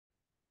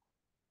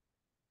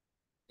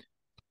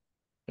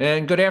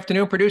And good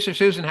afternoon, producer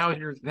Susan.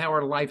 How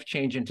are life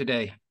changing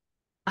today?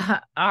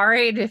 All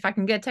right, if I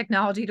can get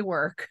technology to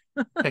work.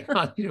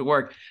 Technology to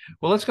work.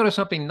 Well, let's go to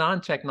something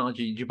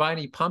non-technology. Did you buy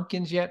any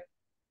pumpkins yet?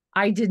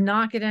 I did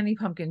not get any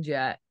pumpkins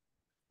yet.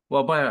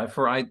 Well,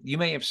 you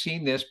may have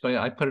seen this, but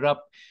I put it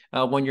up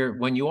when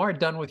you are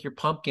done with your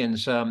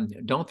pumpkins.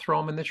 Don't throw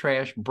them in the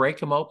trash. Break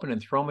them open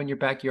and throw them in your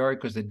backyard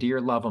because the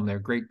deer love them. They're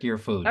great deer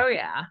food. Oh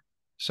yeah.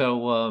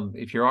 So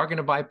if you are going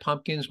to buy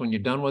pumpkins, when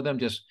you're done with them,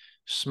 just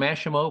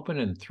smash them open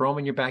and throw them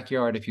in your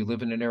backyard if you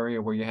live in an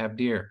area where you have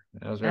deer.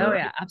 That was all Oh right.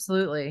 yeah,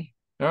 absolutely.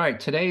 All right,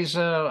 today's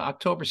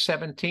October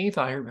 17th.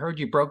 I heard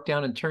you broke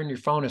down and turned your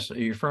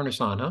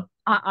furnace on, huh?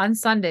 On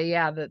Sunday,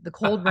 yeah, the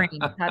cold rain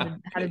had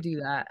to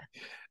do that.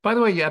 By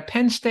the way, yeah,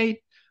 Penn State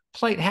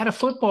had a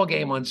football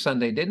game on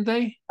Sunday, didn't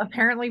they?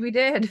 Apparently we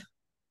did.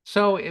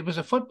 So it was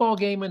a football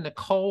game in the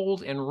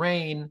cold and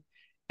rain,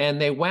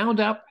 and they wound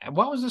up,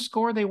 what was the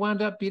score? They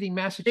wound up beating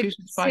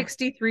Massachusetts by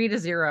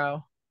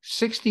 63-0.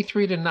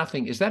 63 to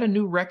nothing. Is that a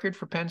new record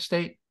for Penn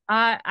State?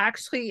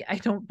 Actually, I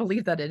don't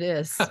believe that it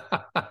is.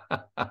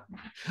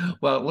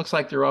 Well, it looks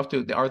like they're off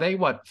to, are they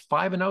what,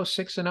 5-0,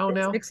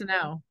 6-0 It's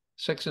now?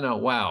 6-0. 6-0.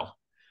 Wow.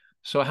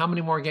 So how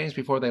many more games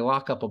before they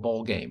lock up a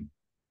bowl game?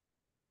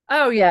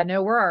 Oh yeah,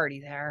 no, we're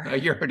already there.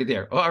 You're already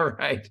there. All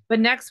right. But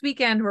next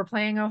weekend we're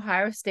playing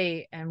Ohio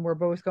State and we're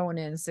both going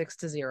in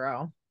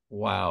 6-0.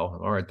 Wow.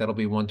 All right. That'll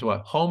be one to a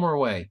home or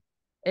away.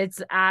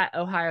 It's at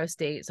Ohio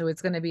State, so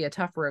it's going to be a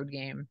tough road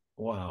game.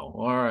 Wow.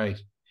 All right.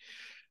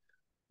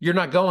 You're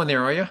not going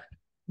there, are you?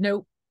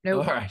 Nope,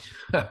 All nope. right.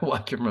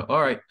 Watch your mouth.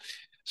 All right.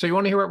 So you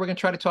want to hear what we're going to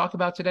try to talk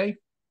about today?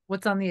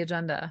 What's on the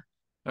agenda?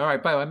 All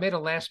right. By the way, I made a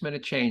last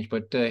minute change,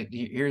 but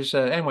here's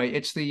anyway.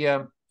 It's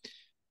the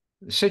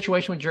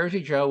situation with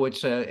Jersey Joe.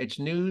 It's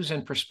news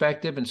and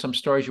perspective and some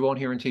stories you won't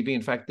hear on TV.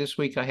 In fact, this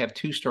week I have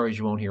two stories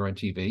you won't hear on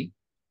TV.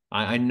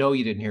 I know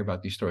you didn't hear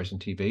about these stories on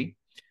TV.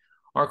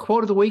 Our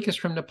quote of the week is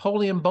from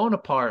Napoleon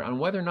Bonaparte on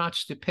whether or not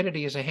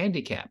stupidity is a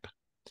handicap.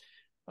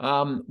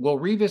 We'll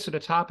revisit a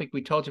topic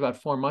we told you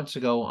about 4 months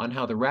ago on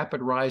how the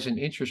rapid rise in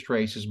interest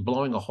rates is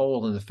blowing a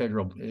hole in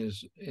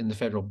the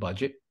federal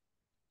budget.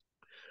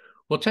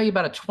 We'll tell you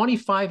about a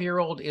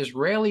 25-year-old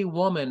Israeli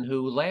woman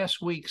who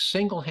last week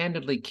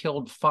single-handedly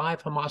killed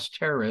 5 Hamas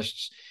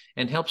terrorists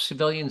and helped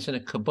civilians in a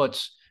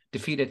kibbutz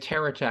defeat a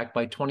terror attack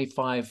by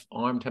 25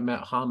 armed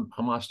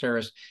Hamas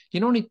terrorists. You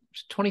know, only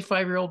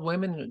 25-year-old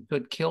women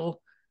could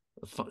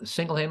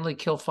single-handedly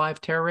kill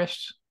 5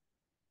 terrorists.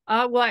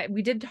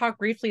 We did talk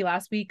briefly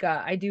last week.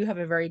 I do have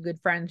a very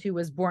good friend who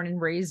was born and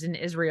raised in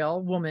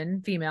Israel,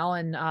 woman, female,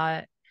 and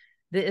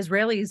the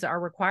Israelis are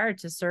required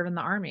to serve in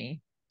the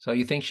army. So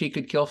you think she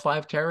could kill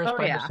 5 terrorists Oh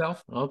by yeah.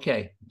 herself?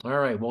 Okay. All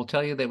right. We'll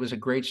tell you that was a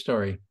great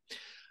story.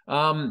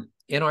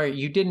 In our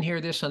You didn't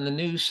hear this on the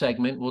news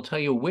segment, we'll tell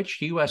you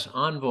which U.S.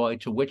 envoy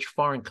to which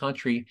foreign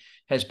country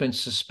has been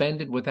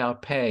suspended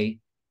without pay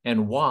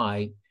and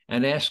why,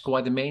 and ask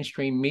why the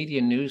mainstream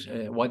news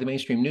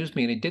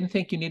media didn't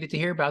think you needed to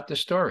hear about this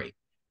story.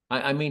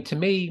 I mean, to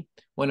me,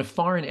 when a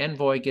foreign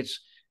envoy gets,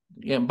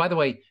 by the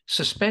way,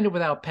 suspended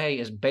without pay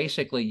is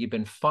basically you've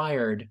been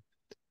fired.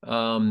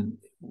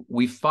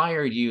 We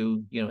fired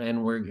you,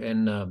 and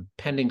we're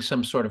pending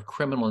some sort of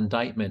criminal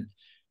indictment.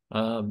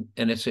 And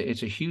it's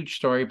a huge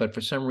story, but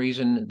for some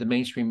reason the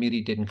mainstream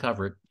media didn't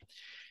cover it.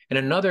 And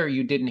another,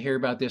 you didn't hear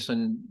about this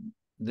in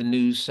the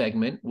news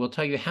segment. We'll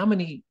tell you how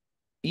many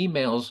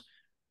emails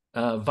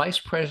Vice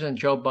President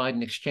Joe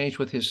Biden exchanged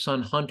with his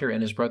son Hunter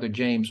and his brother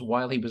James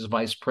while he was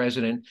vice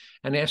president,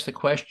 and asked the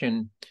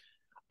question: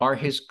 Are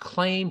his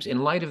claims,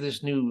 in light of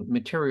this new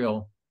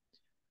material,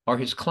 are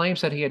his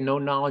claims that he had no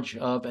knowledge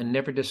of and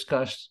never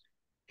discussed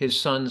his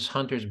son's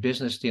Hunter's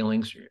business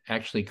dealings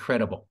actually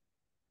credible?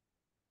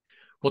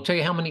 We'll tell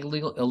you how many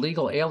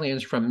illegal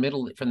aliens from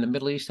the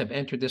Middle East have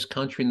entered this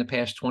country in the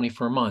past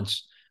 24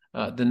 months.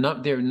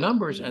 Their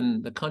numbers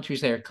and the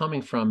countries they are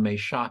coming from may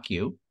shock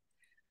you.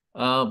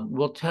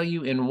 We'll tell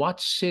you in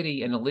what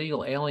city an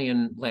illegal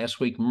alien last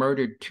week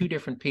murdered 2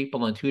 different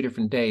people on 2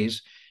 different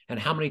days, and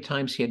how many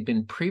times he had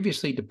been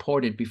previously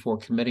deported before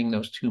committing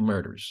those 2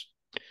 murders.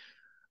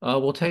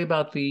 We'll tell you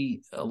about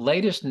the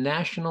latest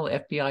national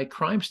FBI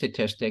crime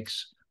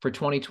statistics for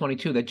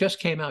 2022 that just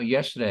came out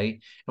yesterday,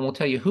 and we'll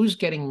tell you who's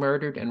getting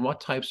murdered and what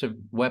types of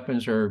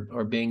weapons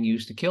are being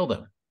used to kill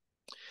them.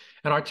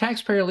 And our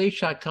taxpayer lead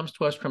shot comes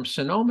to us from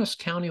Sonoma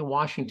County,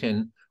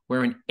 Washington,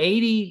 where an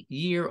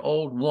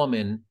 80-year-old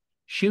woman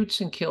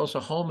shoots and kills a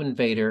home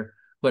invader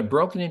who had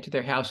broken into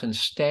their house and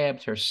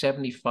stabbed her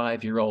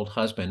 75-year-old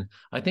husband.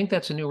 I think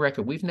that's a new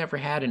record. We've never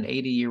had an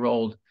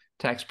 80-year-old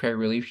taxpayer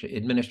relief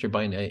administered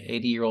by an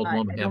 80-year-old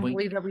woman, I have don't we?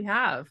 believe that we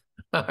have.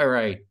 All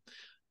right.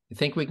 You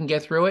think we can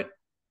get through it?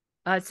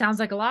 It sounds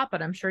like a lot,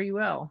 but I'm sure you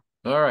will.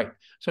 All right.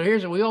 So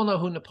we all know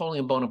who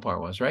Napoleon Bonaparte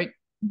was, right?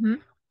 Hmm.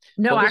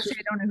 No, Well, this actually, is,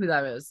 I don't know who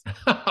that is.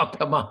 oh,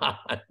 come on.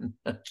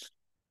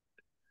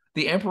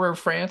 The Emperor of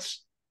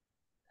France,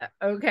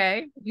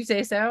 Okay, you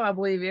say so. I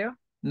believe you.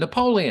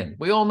 Napoleon.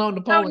 We all know Oh,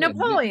 Napoleon.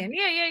 Napoleon.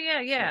 Yeah, yeah,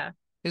 yeah, yeah.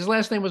 His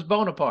last name was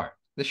Bonaparte,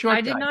 the I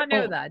short did guy. not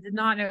know that. Did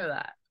not know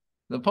that.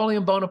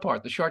 Napoleon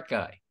Bonaparte, the short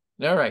guy.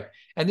 All right.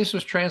 And this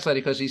was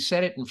translated because he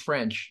said it in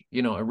French,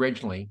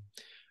 originally.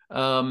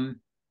 Um,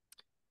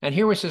 and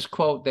here was his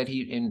quote that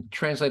he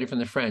translated from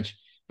the French.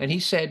 And he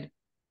said,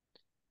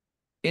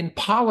 "In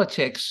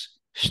politics,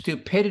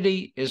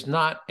 stupidity is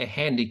not a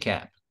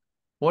handicap."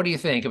 What do you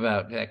think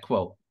about that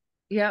quote?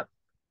 Yep.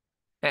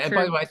 And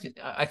by the True. way,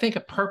 I think a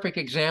perfect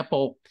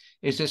example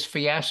is this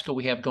fiasco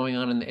we have going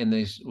on in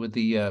this with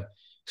the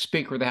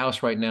Speaker of the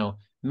House right now.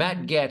 Matt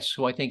Mhm. Gaetz,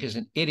 who I think is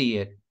an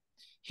idiot,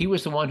 he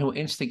was the one who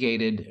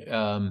instigated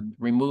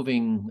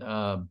removing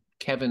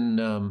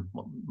Kevin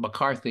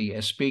McCarthy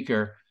as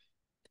Speaker.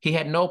 He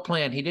had no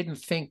plan. He didn't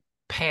think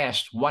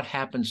past what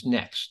happens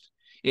next.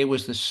 It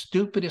was the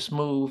stupidest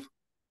move.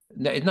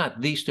 No, it's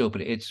not the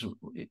stupid. It's,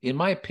 in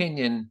my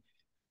opinion,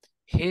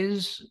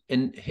 his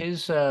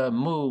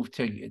move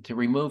to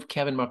remove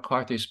Kevin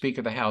McCarthy as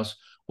Speaker of the House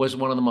was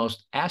one of the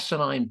most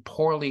asinine,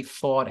 poorly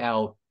thought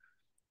out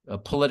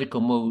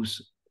political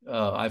moves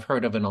I've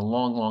heard of in a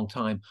long, long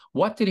time.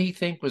 What did he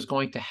think was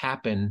going to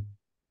happen?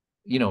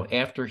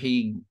 After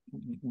he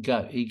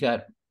got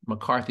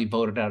McCarthy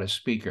voted out as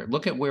Speaker.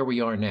 Look at where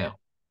we are now.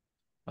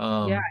 Yeah,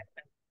 Um,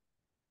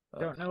 I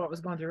don't know what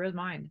was going through his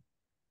mind.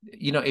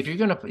 if you're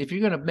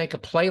gonna make a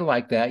play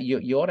like that,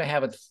 you ought to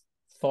have it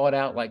thought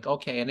out. Like,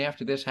 okay, and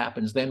after this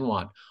happens, then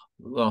what?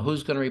 Well,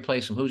 who's going to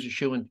replace him? Who's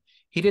eschewing?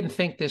 He didn't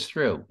think this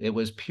through. It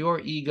was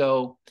pure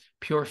ego,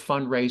 pure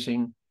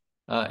fundraising.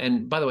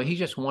 And by the way, he's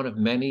just one of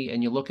many.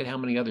 And you look at how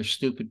many other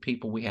stupid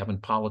people we have in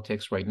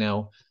politics right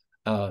now.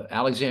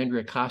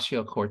 Alexandria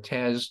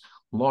Ocasio-Cortez,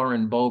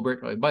 Lauren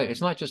Boebert. But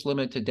it's not just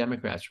limited to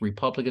Democrats.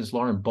 Republicans,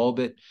 Lauren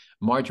Boebert,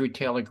 Marjorie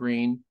Taylor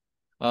Greene.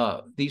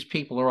 These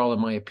people are all, in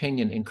my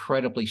opinion,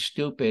 incredibly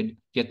stupid,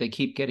 yet they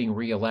keep getting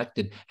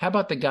reelected. How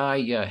about the guy,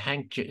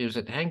 is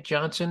it Hank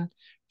Johnson?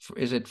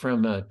 Is it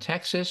from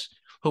Texas?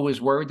 Who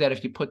was worried that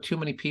if you put too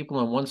many people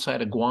on one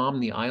side of Guam,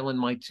 the island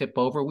might tip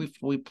over?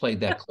 We played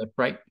that clip,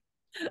 right?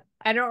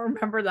 I don't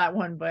remember that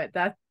one, but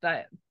that's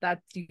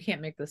you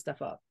can't make this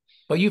stuff up.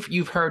 Well,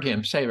 you've heard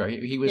him say,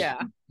 right? He was,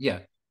 Yeah. yeah.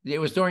 It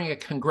was during a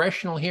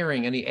congressional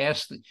hearing, and he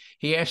asked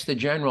the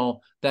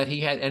general that he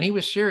had, and he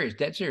was serious,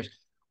 dead serious.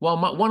 Well,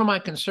 one of my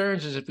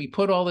concerns is if we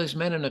put all these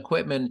men and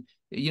equipment,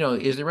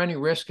 is there any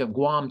risk of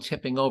Guam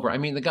tipping over? I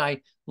mean, the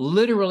guy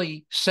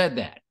literally said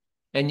that,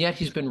 and yet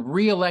he's been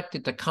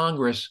reelected to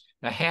Congress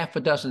a half a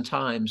dozen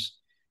times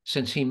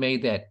since he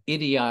made that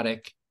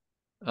idiotic,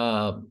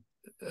 uh,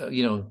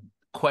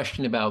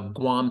 question about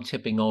Guam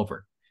tipping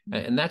over.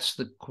 And that's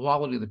the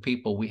quality of the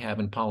people we have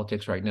in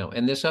politics right now.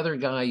 And this other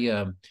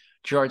guy,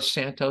 George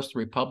Santos, the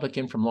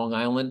Republican from Long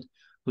Island,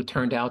 who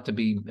turned out to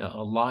be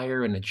a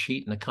liar and a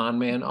cheat and a con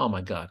man. Oh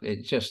my God,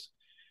 it just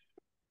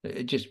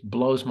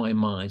blows my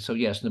mind. So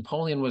yes,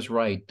 Napoleon was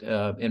right.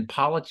 In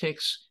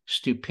politics,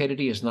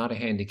 stupidity is not a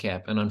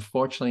handicap, and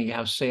unfortunately,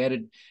 how sad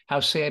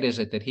is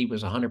it that he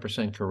was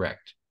 100%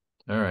 correct?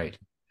 All right.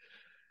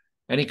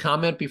 Any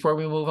comment before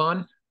we move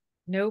on?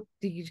 Nope.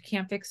 You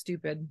can't fix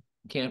stupid.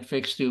 Can't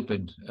fix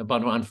stupid,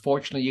 but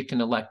unfortunately, you can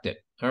elect it.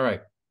 All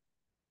right.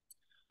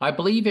 I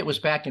believe it was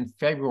back in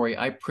February.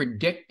 I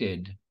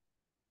predicted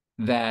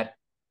that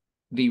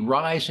the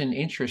rise in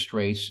interest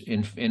rates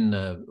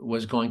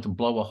was going to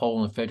blow a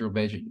hole in the federal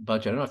budget. I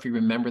don't know if you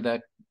remember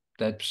that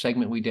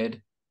segment we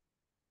did.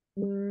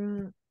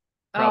 Mm, oh,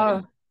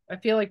 Probably. I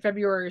feel like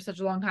February is such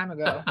a long time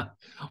ago.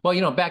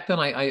 Well, back then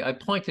I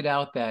pointed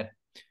out that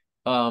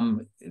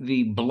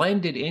the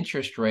blended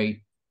interest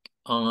rate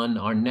on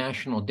our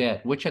national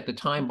debt, which at the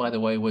time, by the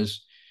way,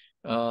 was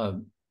uh,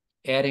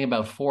 adding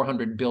about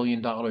 $400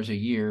 billion a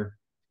year.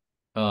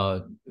 It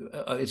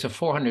was a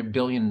 $400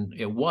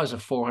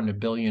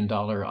 billion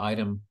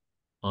item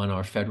on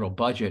our federal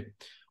budget,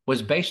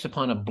 was based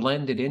upon a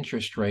blended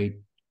interest rate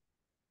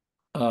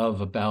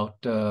of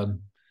about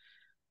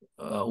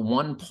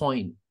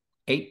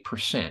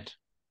 1.8%.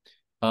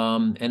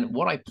 And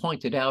what I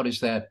pointed out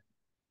is that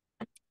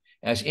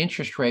as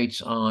interest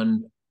rates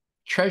on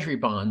treasury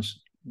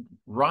bonds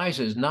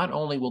rises, not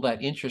only will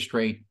that interest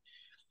rate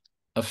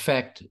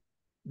affect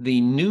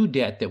the new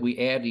debt that we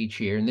add each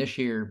year, and this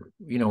year,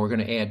 we're going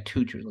to add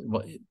two.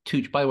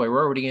 By the way,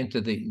 we're already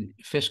into the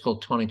fiscal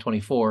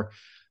 2024,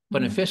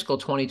 but in Mhm. fiscal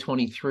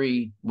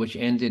 2023, which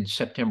ended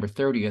September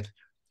 30th,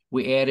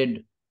 we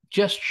added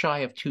just shy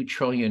of 2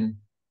 trillion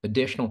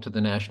additional to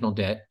the national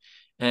debt.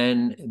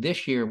 And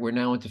this year, we're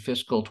now into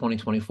fiscal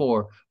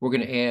 2024. We're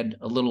going to add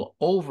a little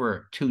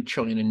over 2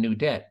 trillion in new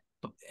debt.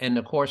 And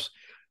of course,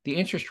 the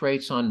interest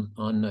rates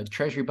on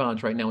treasury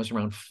bonds right now is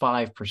around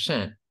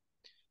 5%,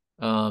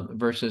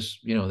 versus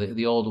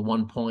the old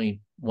 1.8,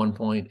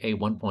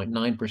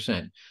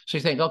 1.9%. So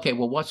you think, okay,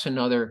 well, what's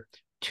another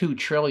 2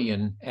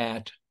 trillion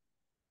at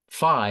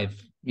 5?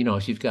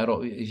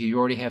 If you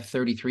already have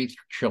 33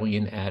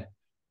 trillion at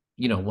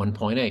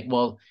 1.8.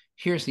 Well,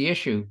 here's the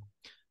issue.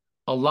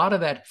 A lot of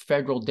that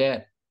federal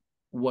debt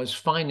was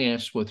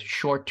financed with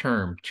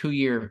short-term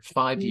 2-year and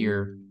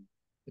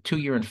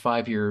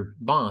 5-year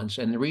bonds.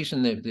 And the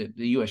reason that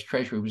the U.S.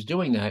 Treasury was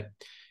doing that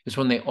is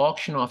when they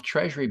auction off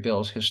Treasury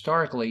bills,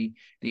 historically,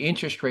 the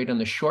interest rate on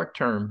the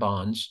short-term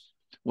bonds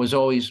was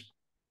always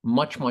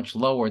much, much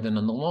lower than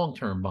on the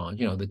long-term bonds,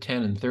 the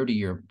 10 and 30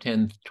 year,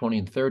 10, 20,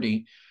 and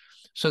 30.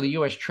 So the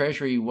U.S.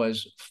 Treasury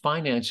was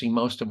financing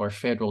most of our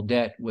federal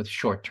debt with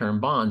short-term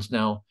bonds.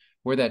 Now,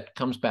 where that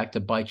comes back to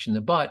bite you in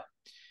the butt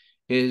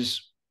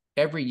is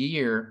every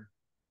year,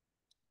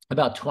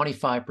 about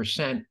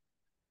 25%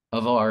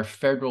 of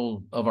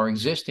our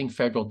existing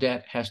federal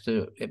debt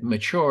it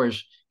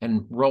matures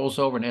and rolls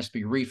over and has to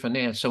be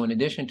refinanced. So in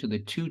addition to the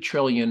 $2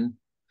 trillion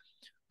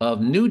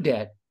of new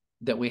debt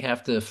that we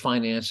have to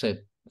finance at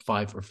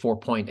 5 or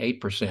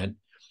 4.8%,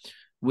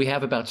 we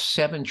have about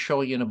 $7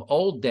 trillion of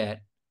old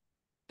debt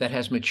that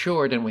has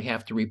matured and we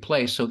have to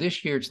replace. So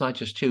this year, it's not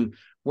just two.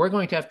 We're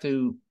going to have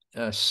to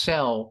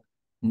sell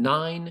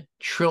 $9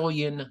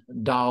 trillion,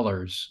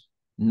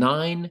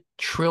 $9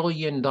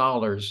 trillion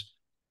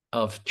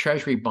of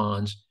Treasury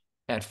bonds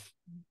at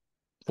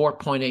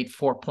 4.8,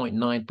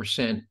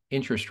 4.9%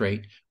 interest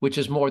rate, which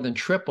is more than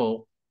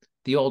triple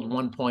the old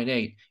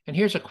 1.8. And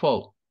here's a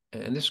quote,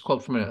 and this is a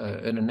quote from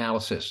an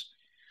analysis.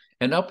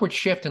 An upward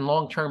shift in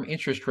long-term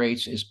interest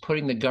rates is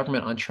putting the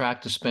government on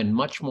track to spend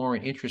much more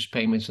in interest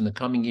payments in the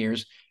coming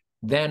years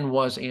than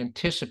was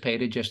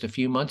anticipated just a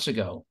few months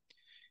ago.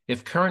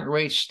 If current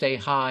rates stay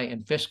high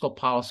and fiscal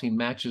policy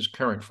matches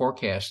current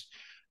forecasts,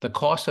 the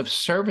cost of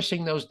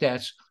servicing those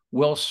debts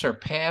will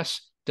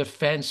surpass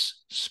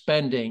defense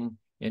spending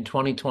in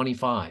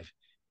 2025.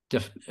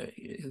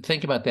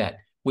 Think about that.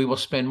 We will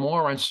spend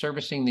more on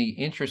servicing the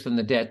interest on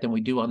the debt than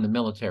we do on the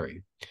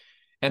military.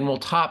 And we'll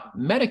top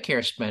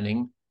Medicare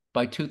spending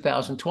by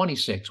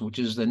 2026, which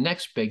is the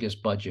next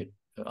biggest budget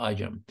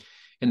item.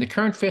 In the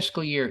current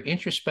fiscal year,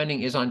 interest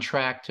spending is on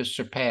track to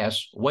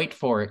surpass, wait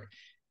for it,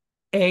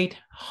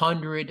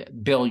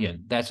 800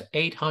 billion. That's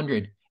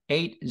 800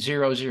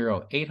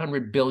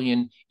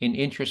 billion in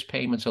interest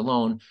payments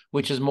alone,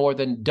 which is more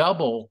than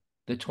double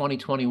the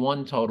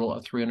 2021 total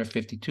of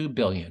 352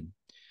 billion.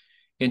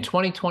 In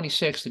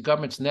 2026, the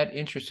government's net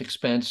interest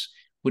expense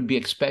would be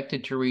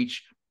expected to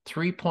reach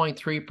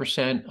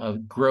 3.3%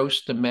 of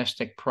gross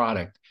domestic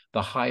product,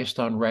 the highest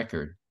on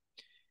record.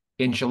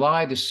 In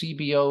July, the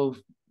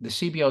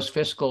CBO's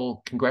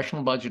Fiscal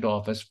Congressional Budget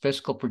Office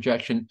fiscal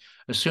projection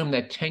assumed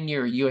that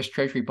 10-year U.S.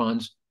 Treasury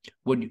bonds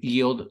would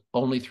yield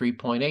only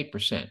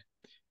 3.8%,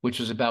 which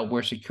is about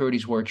where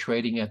securities were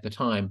trading at the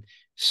time.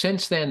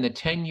 Since then, the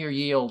 10-year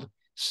yield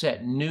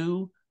set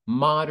new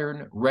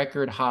modern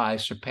record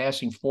highs,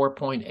 surpassing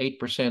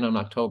 4.8% on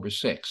October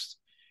 6th.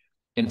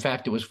 In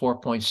fact, it was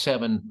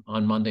 4.7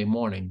 on Monday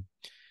morning.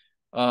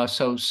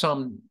 So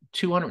some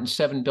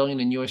 207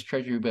 billion in U.S.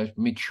 Treasury bonds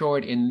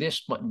matured in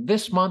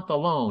this month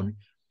alone.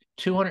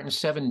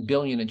 207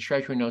 billion in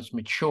Treasury notes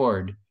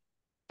matured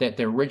that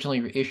they're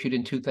originally issued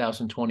in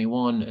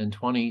 2021 and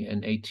 20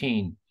 and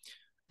 18.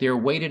 Their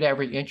weighted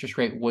average interest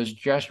rate was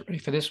just, ready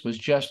for this, was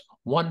just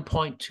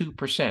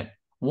 1.2%.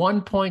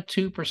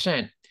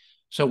 1.2%.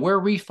 So we're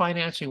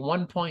refinancing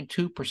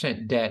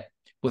 1.2% debt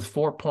with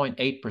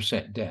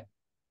 4.8% debt.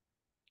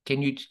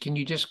 Can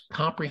you just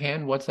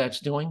comprehend what that's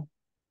doing?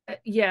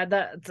 Yeah,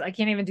 I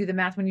can't even do the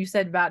math when you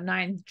said about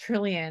 9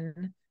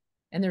 trillion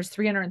and there's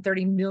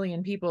 330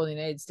 million people in the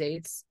United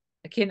States.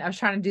 I was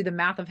trying to do the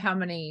math of how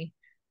many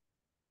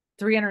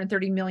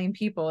 330 million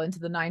people into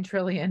the 9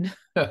 trillion.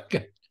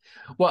 Okay.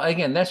 Well,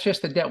 again, that's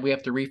just the debt we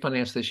have to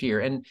refinance this year.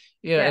 And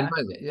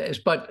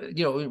but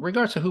in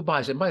regards to who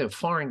buys it, by the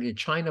foreign,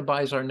 China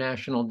buys our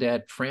national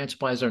debt, France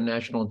buys our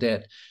national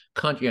debt,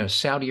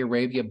 Saudi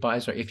Arabia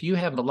buys our. If you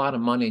have a lot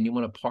of money and you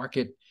want to park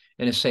it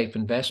in a safe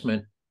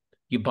investment,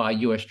 you buy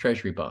U.S.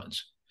 Treasury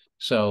bonds.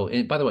 So,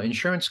 and by the way,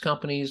 insurance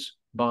companies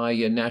buy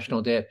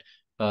national debt,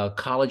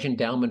 college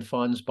endowment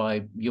funds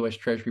buy U.S.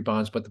 Treasury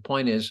bonds. But the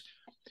point is,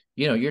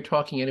 you're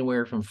talking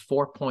anywhere from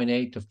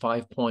 4.8 to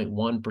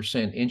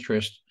 5.1%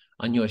 interest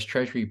on U.S.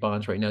 Treasury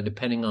bonds right now,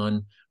 depending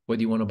on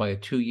whether you want to buy a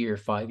 2-year,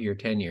 5-year,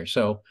 10-year.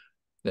 So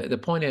the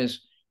point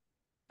is,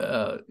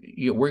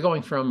 we're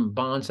going from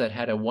bonds that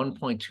had a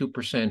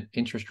 1.2%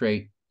 interest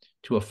rate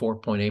to a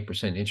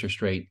 4.8%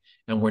 interest rate.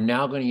 And we're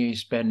now going to be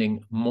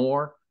spending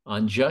more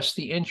on just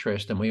the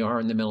interest than we are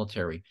in the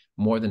military,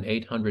 more than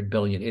 800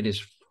 billion. It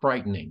is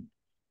frightening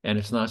and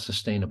it's not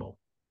sustainable.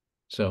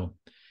 So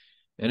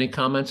any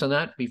comments on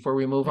that before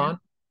we move on?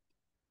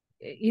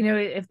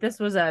 If this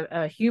was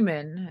a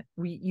human,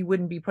 you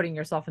wouldn't be putting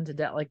yourself into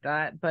debt like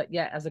that. But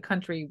yeah, as a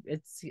country,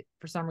 it's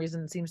for some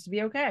reason it seems to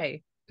be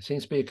okay. It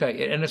seems to be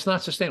okay. And it's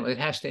not sustainable. It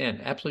has to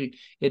end. Absolutely.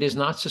 It is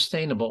not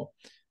sustainable.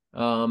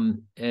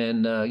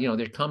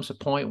 There comes a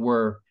point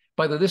where,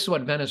 by the way, this is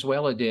what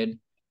Venezuela did,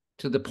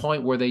 to the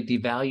point where they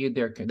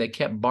devalued they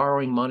kept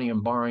borrowing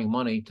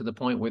money to the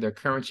point where their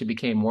currency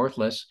became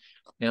worthless.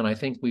 And I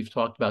think we've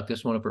talked about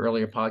this one of our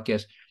earlier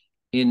podcasts.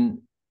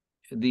 In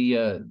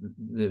the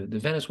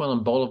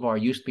Venezuelan bolivar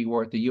used to be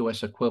worth the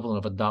U.S.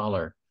 equivalent of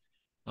 $1.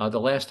 The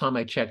last time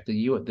I checked,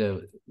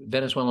 the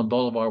Venezuelan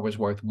bolivar was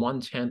worth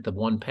 1/10 of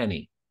 1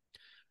 penny,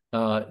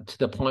 to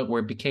the point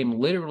where it became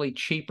literally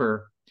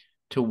cheaper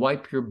to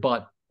wipe your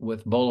butt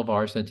with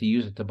bolivars than to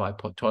use it to buy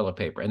toilet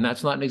paper. And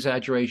that's not an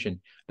exaggeration.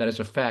 That is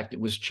a fact.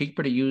 It was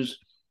cheaper to use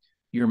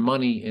your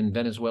money in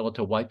Venezuela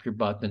to wipe your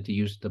butt than to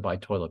use it to buy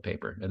toilet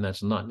paper. And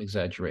that's not an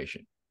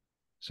exaggeration.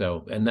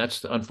 So, and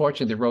that's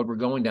unfortunately the road we're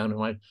going down,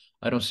 and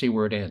I don't see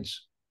where it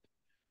ends.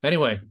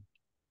 Anyway,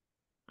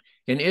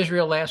 in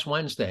Israel last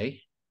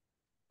Wednesday,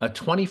 a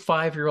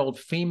 25-year-old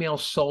female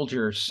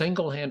soldier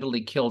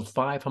single-handedly killed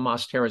 5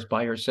 Hamas terrorists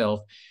by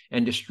herself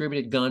and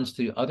distributed guns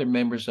to other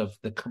members of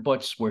the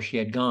kibbutz where she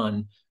had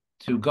gone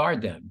to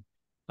guard them.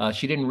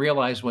 She didn't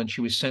realize when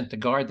she was sent to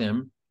guard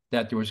them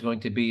that there was going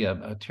to be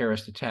a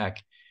terrorist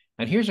attack.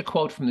 And here's a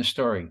quote from the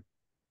story.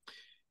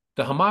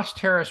 The Hamas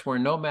terrorists were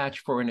no match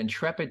for an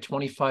intrepid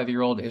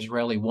 25-year-old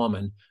Israeli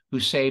woman who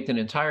saved an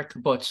entire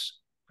kibbutz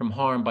from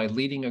harm by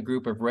leading a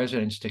group of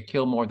residents to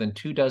kill more than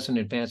 24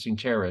 advancing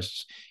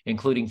terrorists,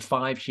 including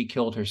 5 she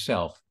killed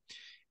herself.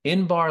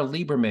 Inbar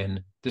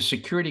Lieberman, the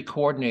security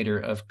coordinator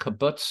of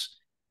Kibbutz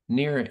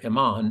near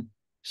Iman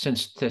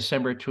since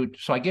December 2,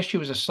 so I guess she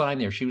was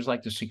assigned there. She was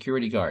like the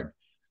security guard.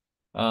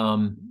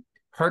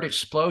 Heard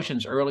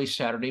explosions early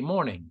Saturday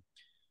morning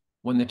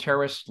when the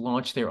terrorists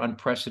launched their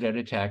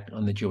unprecedented attack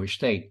on the Jewish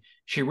state.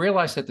 She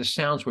realized that the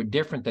sounds were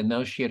different than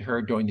those she had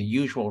heard during the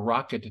usual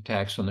rocket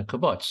attacks on the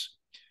kibbutz.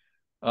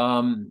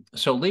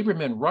 So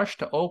Lieberman rushed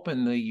to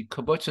open the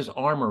kibbutz's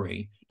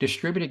armory,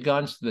 distributed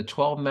guns to the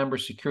 12-member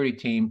security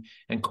team,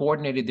 and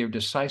coordinated their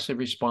decisive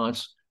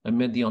response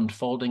amid the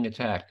unfolding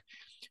attack.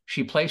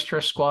 She placed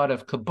her squad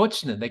of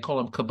kibbutzniks, they call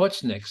them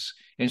kibbutzniks,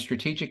 in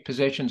strategic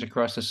positions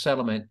across the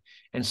settlement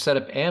and set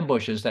up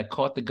ambushes that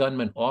caught the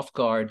gunmen off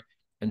guard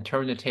and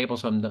turned the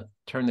tables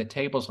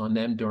on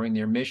them during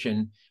their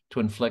mission to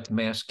inflict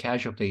mass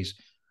casualties.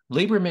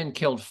 Lieberman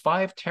killed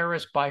 5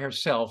 terrorists by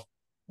herself,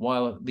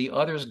 while the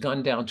others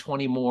gunned down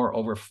 20 more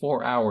over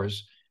 4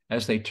 hours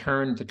as they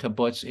turned the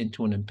kibbutz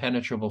into an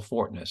impenetrable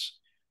fortress.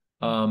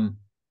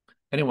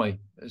 Anyway,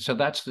 so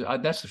that's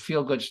the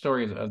feel-good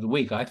story of the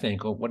week, I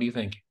think. What do you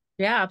think?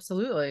 Yeah,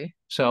 absolutely.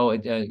 So,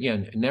 yeah,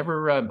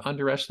 never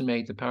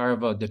underestimate the power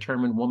of a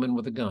determined woman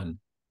with a gun,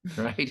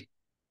 right?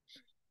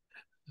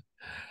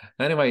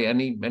 Anyway,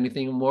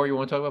 anything more you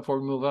want to talk about before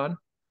we move on?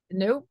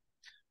 Nope.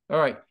 All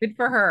right. Good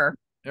for her.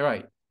 All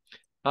right.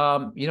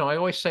 I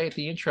always say at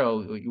the intro,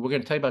 we're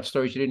going to tell you about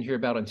stories you didn't hear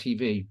about on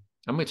TV.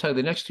 I'm going to tell you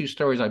the next 2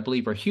 stories I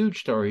believe are huge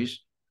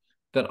stories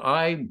that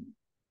I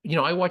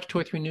watch 2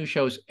 or 3 news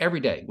shows every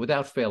day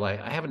without fail.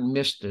 I haven't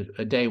missed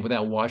a day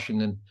without watching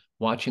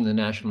the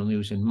national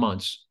news in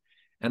months.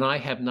 And I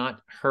have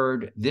not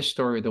heard this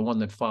story or the one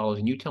that follows.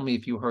 And you tell me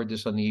if you heard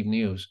this on the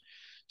evening news.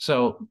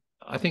 So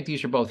I think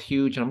these are both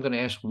huge, and I'm going to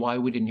ask why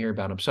we didn't hear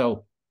about them.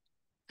 So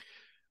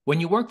when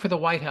you work for the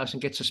White House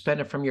and get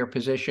suspended from your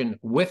position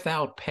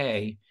without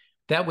pay,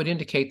 that would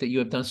indicate that you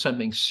have done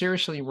something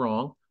seriously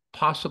wrong,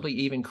 possibly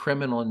even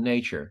criminal in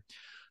nature.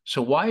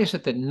 So why is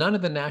it that none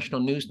of the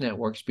national news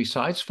networks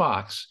besides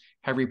Fox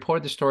have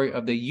reported the story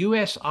of the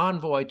U.S.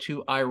 envoy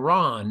to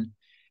Iran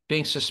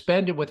being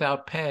suspended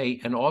without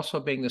pay and also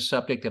being the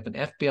subject of an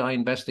FBI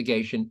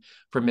investigation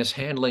for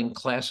mishandling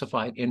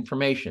classified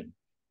information?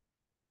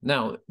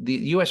 Now, the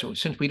U.S.,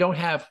 since we don't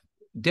have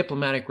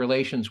diplomatic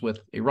relations with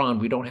Iran,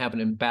 we don't have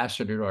an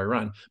ambassador to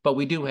Iran, but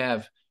we do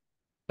have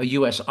a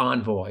U.S.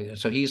 envoy.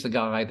 So he's the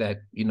guy that,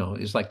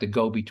 is like the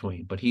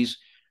go-between.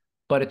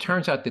 But it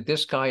turns out that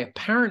this guy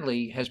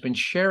apparently has been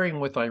sharing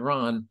with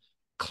Iran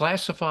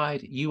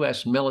classified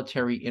U.S.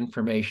 military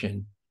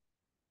information,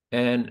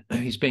 and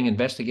he's being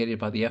investigated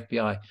by the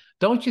FBI.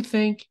 Don't you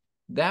think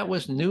that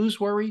was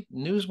newsworthy?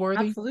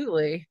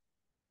 Absolutely.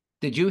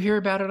 Did you hear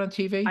about it on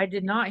TV? I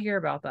did not hear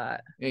about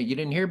that. You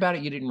didn't hear about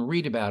it. You didn't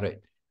read about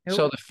it. Nope.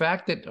 So the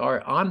fact that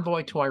our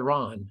envoy to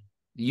Iran,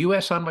 the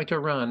U.S. envoy to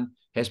Iran,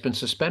 has been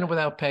suspended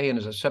without pay and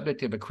is a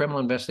subject of a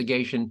criminal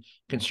investigation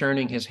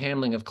concerning his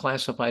handling of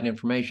classified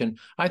information,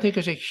 I think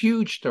is a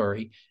huge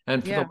story.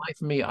 And for the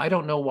life of me, I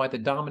don't know why the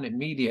dominant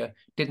media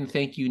didn't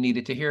think you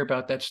needed to hear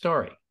about that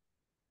story.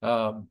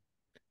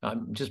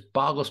 Just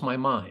boggles my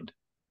mind.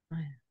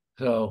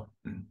 So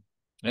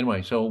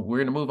anyway, so we're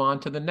going to move on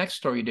to the next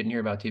story you didn't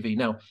hear about TV.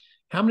 Now,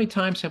 how many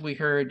times have we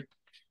heard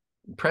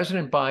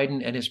President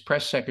Biden and his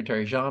press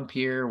secretary,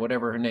 Jean-Pierre,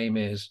 whatever her name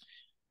is,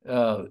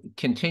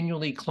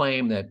 continually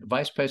claim that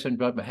Vice President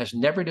Biden has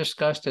never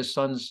discussed his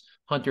son's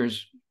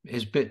Hunter's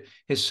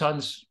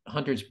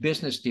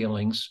business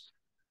dealings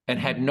and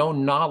had no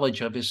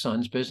knowledge of his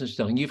son's business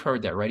dealing. You've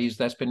heard that, right?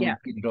 That's been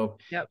repeated over.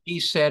 Yep. He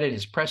said it.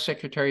 His press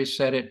secretary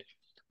said it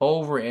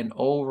over and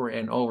over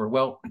and over.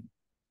 Well,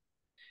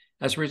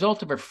 as a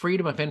result of a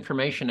Freedom of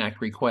Information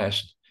Act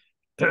request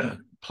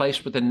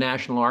placed with the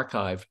National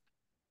Archive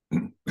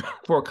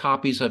for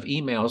copies of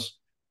emails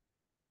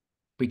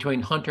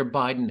between Hunter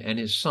Biden and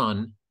his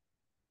son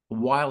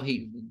for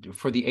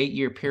the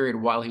 8-year period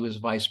while he was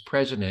vice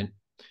president,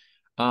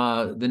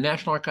 the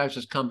National Archives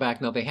has come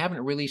back. Now, they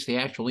haven't released the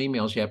actual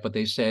emails yet, but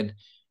they said,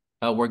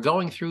 we're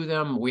going through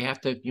them. We have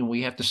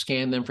to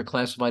scan them for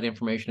classified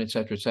information, et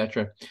cetera, et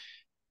cetera.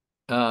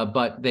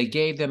 But they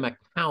gave them a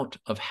count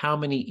of how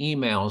many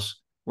emails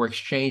were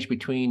exchanged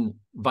between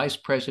Vice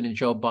President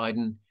Joe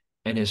Biden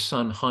and his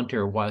son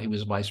Hunter while he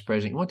was vice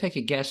president. You want to take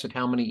a guess at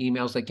how many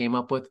emails they came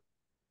up with?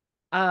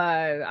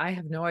 I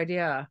have no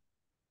idea.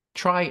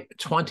 Try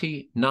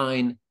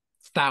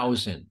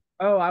 29,000.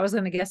 Oh, I was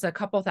going to guess a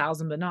couple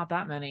thousand, but not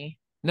that many.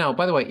 Now,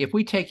 by the way, if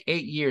we take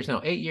 8 years,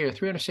 now 8 years,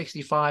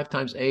 365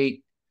 times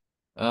eight,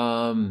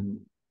 um,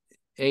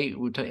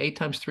 eight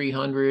times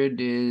 300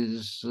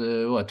 is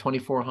what,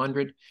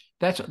 2,400.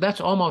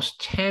 That's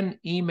almost 10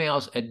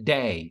 emails a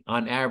day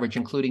on average,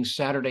 including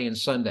Saturday and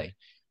Sunday.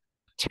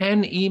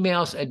 10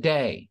 emails a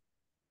day.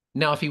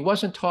 Now, if he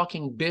wasn't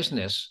talking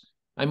business,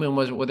 I mean,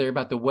 were they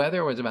about the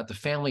weather? Was it about the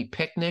family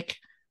picnic?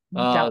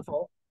 Uh,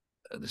 Doubtful.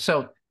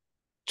 so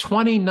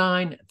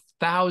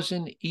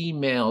 29,000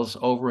 emails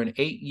over an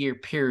 8-year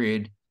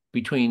period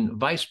between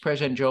Vice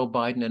President Joe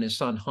Biden and his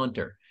son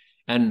Hunter.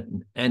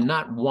 And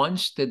not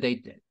once did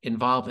they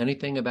involve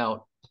anything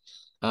about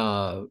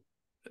uh,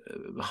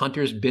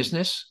 Hunter's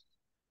business.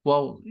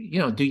 Well, do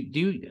you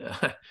do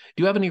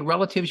you have any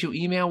relatives you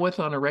email with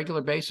on a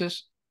regular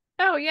basis?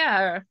 Oh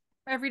yeah,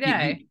 every You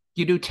day. you,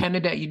 you do 10 a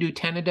day. You do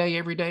 10 a day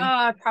every day.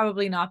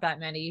 Probably not that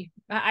many.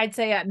 I'd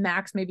say at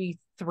max maybe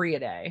three a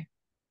day.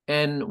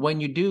 And when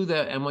you do,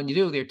 they're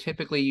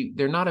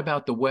not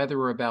about the weather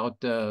or about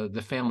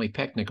the family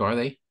picnic, are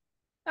they?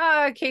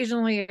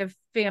 Occasionally of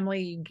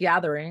family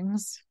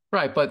gatherings.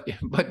 Right, but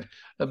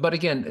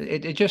again,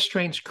 it just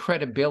strains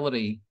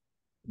credibility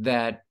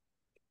that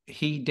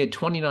he did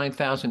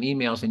 29,000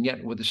 emails and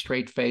yet with a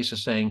straight face of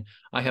saying,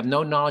 I have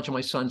no knowledge of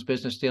my son's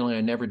business dealing.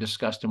 I never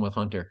discussed him with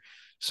Hunter.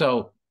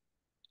 So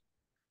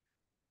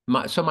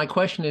my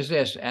question is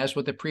this, as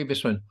with the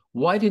previous one,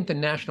 why didn't the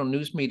national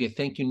news media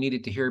think you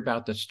needed to hear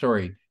about the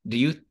story? Do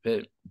you,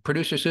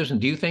 producer Susan,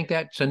 do you think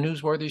that's a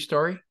newsworthy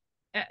story?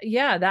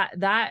 Yeah,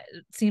 that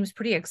seems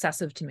pretty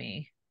excessive to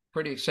me.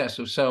 Pretty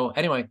excessive. So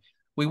anyway,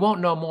 we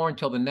won't know more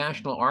until the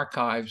National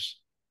Archives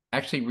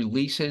actually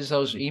releases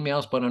those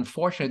emails, but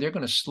unfortunately, they're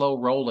going to slow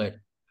roll it.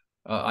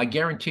 I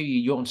guarantee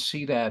you won't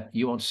see that.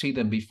 You won't see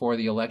them before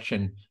the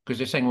election because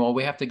they're saying, well,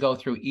 we have to go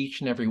through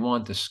each and every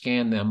one to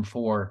scan them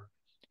for,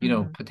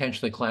 Mhm.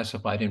 potentially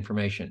classified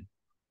information.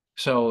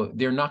 So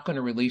they're not going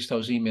to release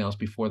those emails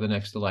before the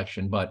next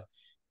election. But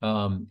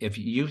if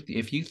you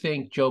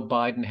think Joe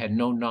Biden had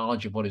no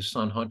knowledge of what his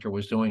son Hunter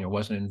was doing or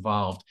wasn't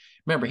involved,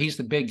 remember he's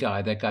the big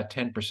guy that got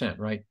 10%,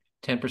 right?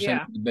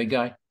 10% Yeah. the big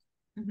guy.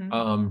 Hmm.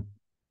 Um,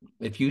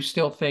 if you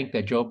still think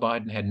that Joe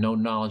Biden had no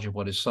knowledge of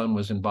what his son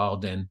was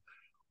involved in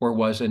or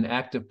was an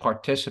active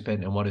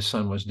participant in what his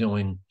son was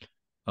doing,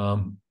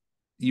 um,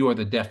 you are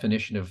the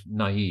definition of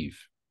naive.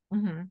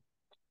 Hmm.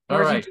 All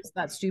Or is he right. just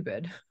that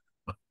stupid?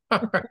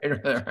 All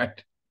right. All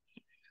right.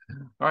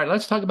 All right.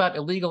 Let's talk about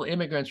illegal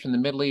immigrants from the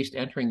Middle East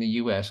entering the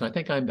U.S. And I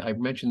think I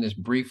mentioned this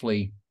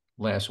briefly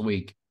last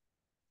week,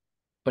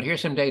 but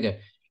here's some data.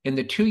 In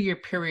the 2-year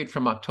period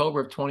from October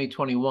of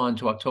 2021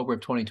 to October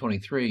of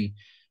 2023,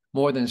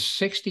 more than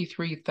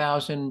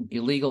 63,000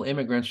 illegal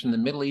immigrants from the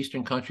Middle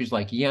Eastern countries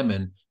like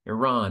Yemen,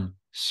 Iran,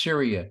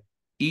 Syria,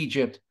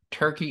 Egypt,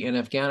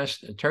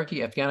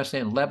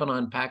 Afghanistan,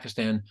 Lebanon,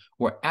 Pakistan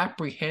were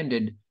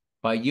apprehended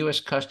by U.S.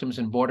 Customs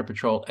and Border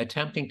Patrol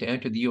attempting to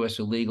enter the U.S.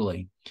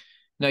 illegally.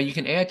 Now you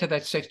can add to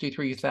that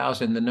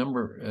 63,000 the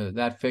number,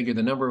 that figure,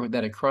 the number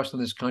that had crossed in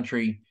this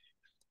country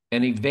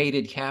and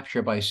evaded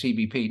capture by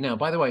CBP. Now,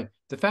 by the way,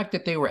 the fact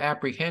that they were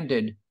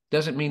apprehended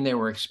doesn't mean they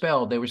were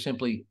expelled. They were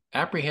simply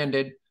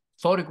apprehended,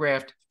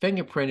 photographed,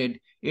 fingerprinted,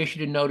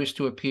 issued a notice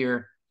to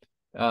appear,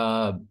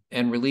 and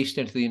released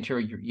into the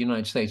interior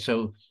United States.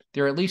 So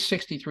there are at least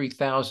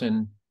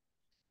 63,000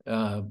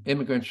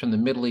 immigrants from the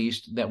Middle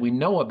East that we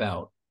know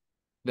about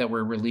that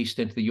were released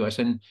into the U.S.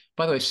 And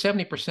by the way,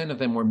 70% of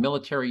them were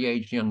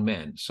military-aged young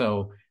men.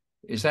 So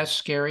is that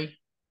scary?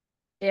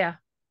 Yeah,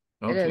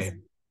 it is. Okay.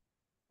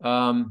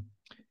 Um,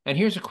 and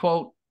here's a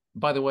quote,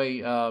 by the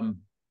way, and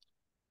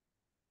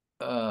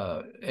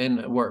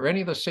were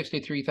any of those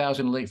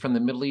 63,000 from the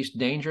Middle East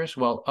dangerous?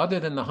 Well, other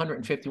than the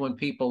 151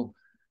 people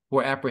who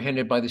were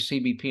apprehended by the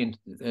CBP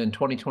in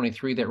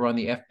 2023 that were on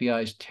the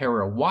FBI's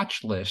terror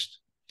watch list,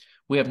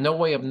 we have no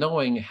way of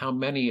knowing how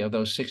many of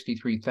those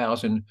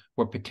 63,000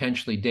 were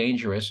potentially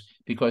dangerous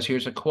because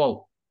here's a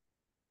quote.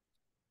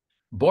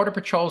 Border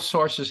Patrol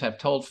sources have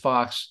told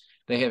Fox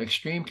they have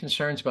extreme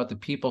concerns about the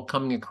people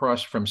coming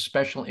across from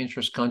special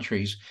interest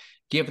countries,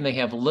 given they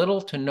have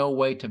little to no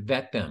way to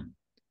vet them.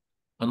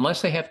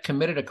 Unless they have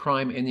committed a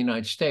crime in the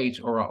United States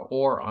or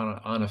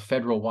on a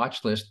federal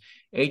watch list,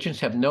 agents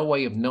have no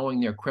way of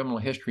knowing their criminal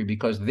history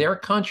because their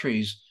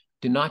countries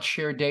do not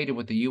share data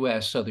with the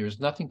U.S., so there's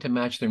nothing to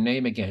match their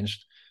name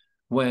against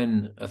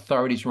when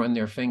authorities run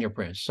their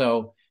fingerprints.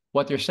 So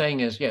what they're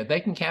saying is, yeah, they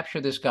can capture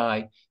this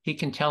guy. He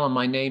can tell them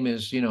my name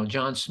is,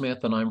 John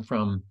Smith and I'm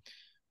from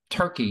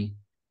Turkey,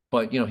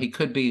 but, he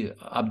could be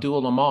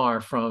Abdul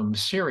Amar from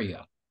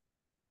Syria.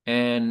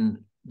 And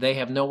they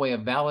have no way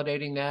of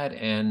validating that.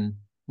 And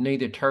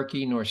neither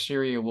Turkey nor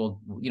Syria will,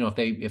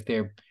 if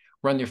they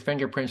run their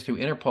fingerprints through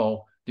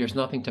Interpol, there's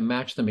nothing to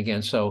match them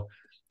against. So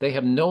they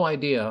have no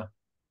idea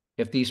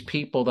if these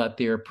people that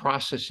they're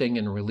processing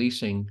and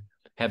releasing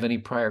have any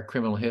prior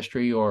criminal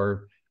history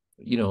or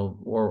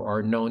or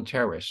are known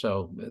terrorists.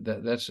 So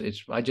that's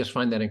it's. I just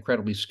find that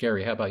incredibly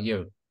scary. How about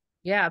you?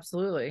 Yeah,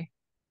 absolutely.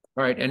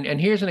 All right, and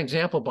here's an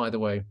example, by the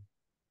way.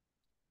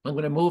 I'm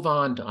going to move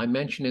on. I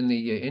mentioned in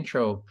the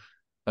intro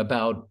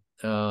about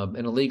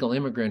an illegal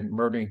immigrant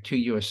murdering two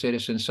U.S.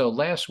 citizens. So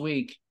last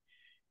week,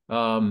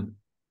 all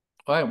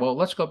right, well,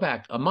 let's go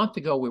back. A month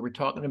ago, we were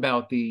talking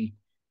about the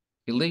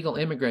illegal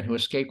immigrant who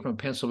escaped from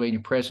Pennsylvania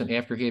prison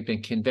after he had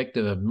been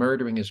convicted of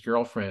murdering his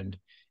girlfriend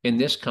in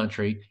this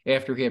country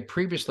after he had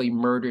previously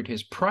murdered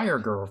his prior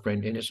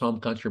girlfriend in his home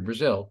country,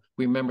 Brazil.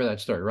 We remember that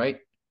story, right?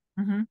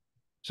 Mm-hmm.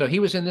 So he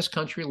was in this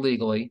country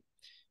legally.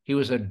 He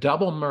was a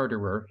double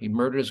murderer. He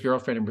murdered his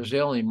girlfriend in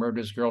Brazil and he murdered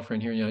his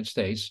girlfriend here in the United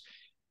States.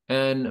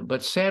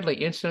 But sadly,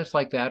 incidents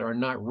like that are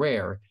not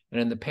rare. And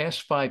in the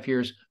past 5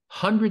 years,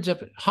 hundreds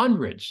of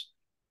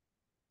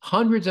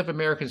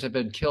Americans have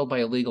been killed by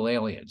illegal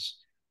aliens.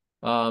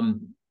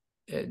 Um,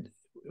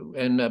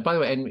 and by the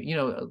way, and you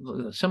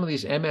know, some of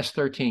these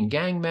MS-13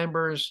 gang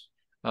members,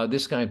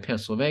 this guy in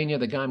Pennsylvania,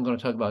 the guy I'm going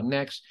to talk about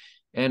next,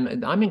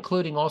 and I'm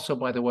including also,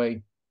 by the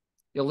way,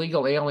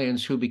 illegal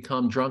aliens who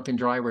become drunken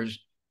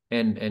drivers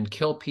and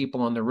kill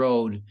people on the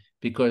road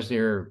because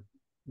they're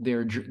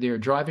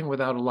driving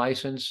without a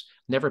license,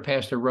 never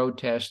passed a road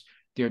test,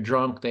 they're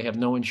drunk, they have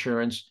no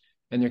insurance,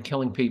 and they're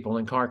killing people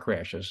in car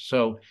crashes.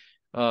 So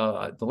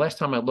the last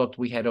time I looked,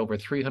 we had over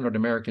 300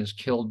 Americans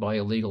killed by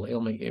illegal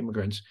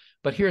immigrants.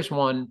 But here's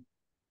one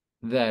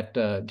that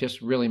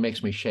just really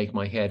makes me shake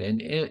my head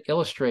and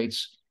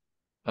illustrates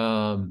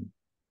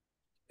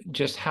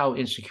just how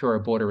insecure our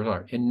borders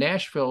are. In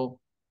Nashville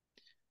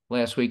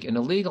last week, an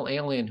illegal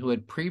alien who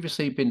had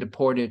previously been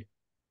deported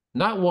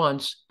not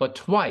once, but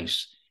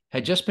twice,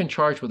 had just been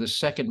charged with a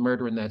second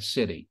murder in that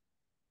city.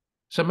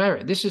 So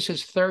this is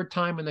his third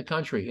time in the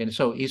country. And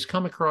so he's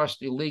come across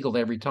illegal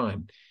every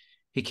time.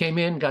 He came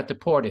in, got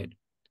deported.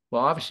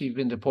 Well, obviously, you've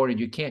been deported.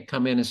 You can't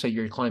come in and say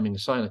you're claiming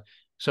asylum.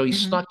 So he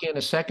snuck in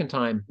a second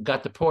time,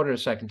 got deported a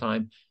second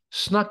time,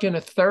 snuck in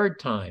a third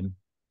time,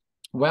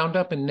 wound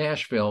up in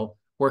Nashville,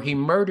 where he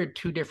murdered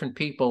two different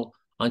people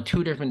on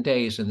 2 different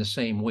days in the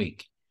same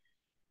week.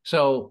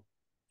 So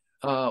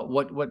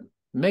what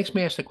makes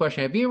me ask the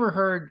question, have you ever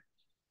heard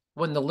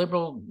when the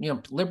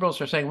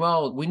liberals are saying,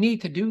 well, we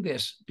need to do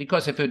this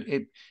because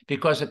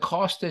because the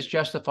cost is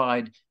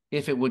justified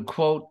if it would,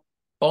 quote,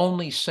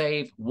 only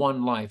save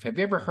one life. Have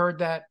you ever heard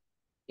that?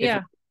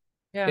 Yeah.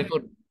 Yeah.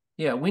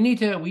 Yeah, we need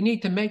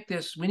to make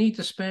this, we need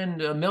to spend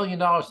 $1 million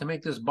to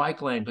make this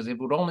bike lane because it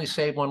would only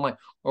save one life.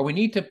 Or we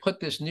need to put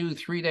this new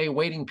 3-day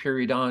waiting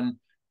period on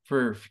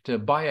to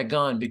buy a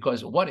gun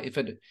because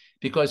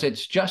because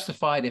it's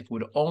justified if it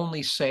would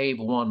only save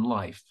one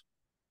life.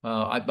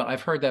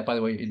 I've heard that, by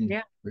the way, in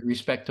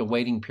respect to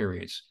waiting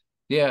periods.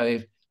 Yeah,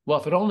 if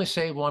it only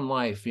saved one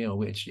life,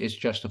 it's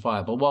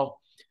justifiable. Well,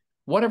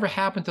 whatever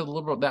happened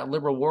to that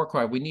liberal war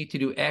cry? We need to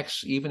do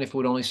X, even if it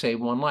would only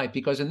save one life,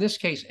 because in this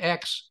case,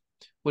 X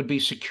would be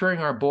securing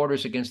our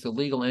borders against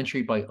illegal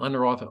entry by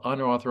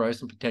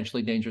unauthorized and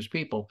potentially dangerous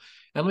people.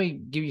 And let me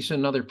give you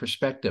another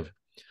perspective.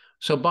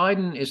 So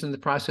Biden is in the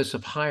process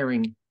of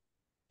hiring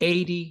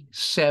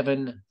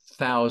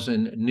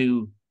 87,000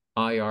 new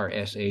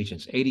IRS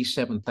agents,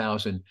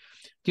 87,000. Do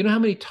you know how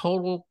many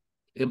total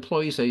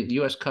employees the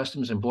U.S.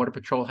 Customs and Border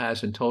Patrol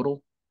has in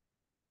total?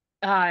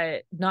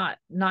 Not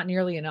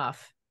nearly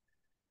enough.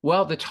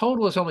 Well, the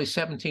total is only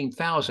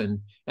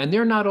 17,000, and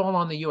they're not all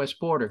on the U.S.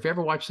 border. If you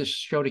ever watch this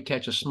show To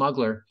Catch a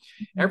Smuggler,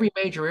 every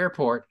major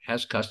airport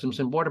has Customs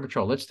and Border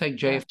Patrol. Let's take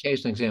JFK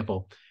as an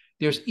example.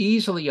 There's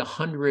easily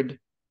 100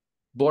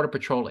 Border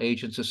Patrol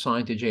agents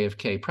assigned to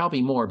JFK,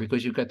 probably more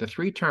because you've got the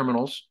 3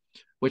 terminals,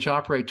 which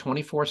operate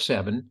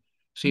 24/7.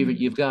 So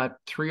you've got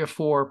 3 or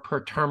 4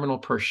 per terminal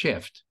per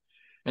shift.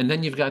 And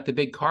then you've got the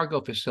big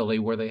cargo facility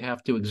where they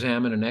have to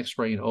examine and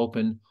x-ray and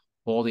open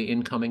all the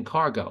incoming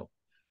cargo.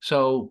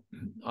 So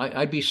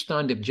I'd be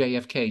stunned if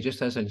JFK,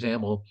 just as an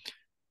example,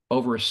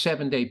 over a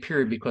 7-day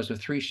period, because of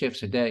 3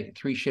 shifts a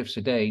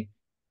day,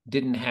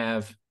 didn't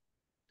have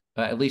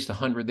at least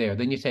 100 there.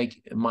 Then you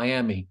take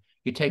Miami,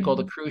 you take all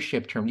the cruise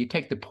ship terminals, you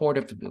take the port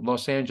of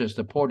Los Angeles,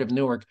 the port of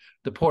Newark,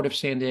 the port of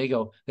San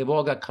Diego. They've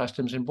all got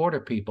Customs and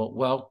Border people.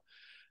 Well,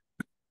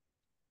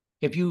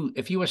 if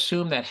you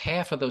assume that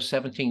half of those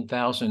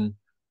 17,000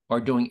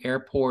 are doing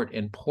airport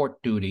and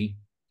port duty,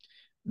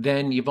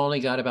 then you've only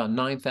got about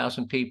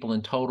 9,000 people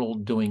in total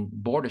doing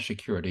border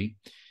security.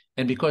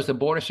 And because the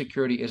border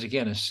security is,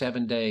 again, a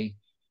 7-day,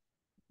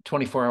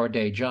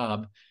 24-hour-day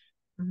job,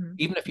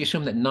 even if you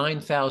assume that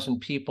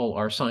 9,000 people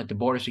are assigned to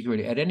border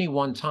security at any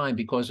one time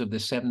because of the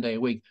 7-day a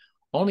week,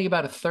 only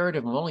about a third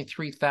of them, only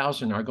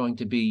 3,000 are going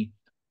to be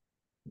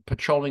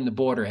patrolling the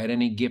border at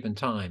any given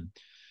time.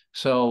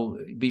 So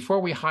before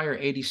we hire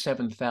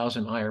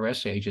 87,000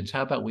 IRS agents,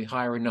 how about we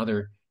hire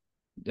another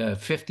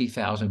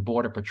 50,000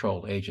 Border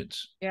Patrol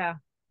agents? Yeah.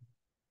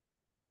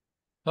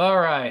 All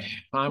right.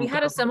 We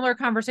had a similar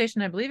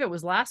conversation, I believe it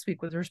was last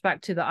week, with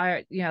respect to the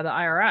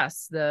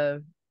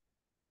IRS,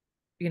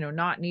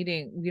 not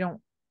needing, how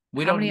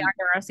many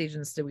IRS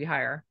agents did we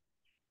hire?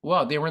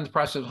 Well, they were in the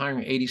process of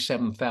hiring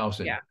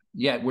 87,000. Yeah.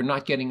 Yet we're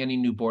not getting any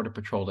new Border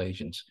Patrol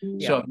agents.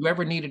 Yeah. So if you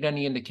ever needed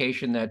any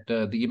indication that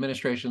the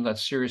administration is not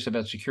serious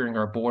about securing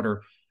our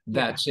border,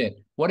 Yeah. That's it.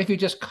 What if you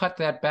just cut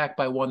that back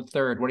by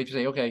 1/3? What if you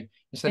say, okay,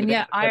 instead And of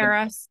yet 87,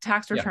 IRS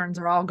tax yeah, returns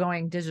are all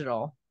going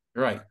digital.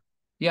 right.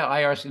 Yeah,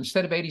 IRS,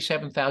 instead of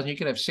 87,000, you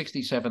could have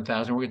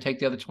 67,000. We're going to take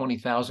the other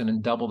 20,000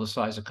 and double the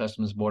size of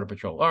Customs and Border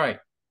Patrol. All right.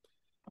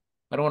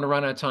 I don't want to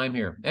run out of time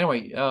here.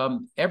 Anyway,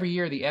 every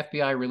year the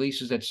FBI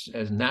releases its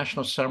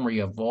national summary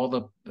of all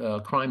the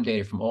crime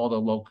data from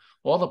all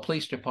the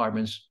police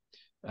departments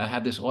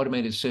have this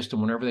automated system.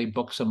 Whenever they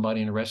book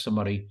somebody and arrest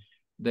somebody,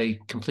 they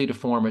complete a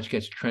form which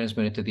gets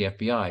transmitted to the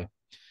FBI.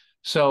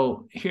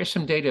 So here's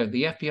some data.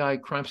 The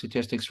FBI crime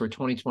statistics for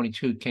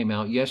 2022 came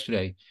out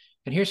yesterday.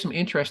 And here's some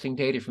interesting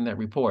data from that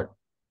report.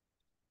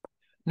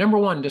 Number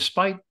one,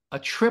 despite a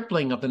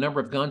tripling of the number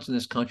of guns in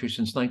this country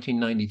since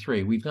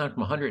 1993, we've gone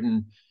from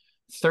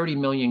 130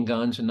 million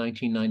guns in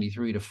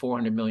 1993 to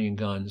 400 million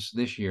guns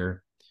this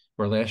year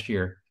or last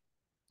year.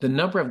 The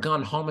number of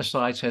gun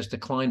homicides has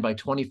declined by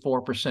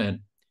 24%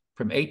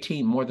 from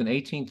more than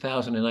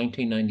 18,000 in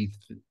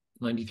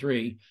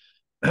 1993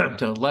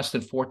 to less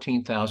than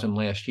 14,000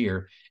 last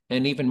year.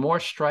 And even more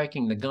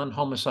striking, the gun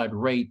homicide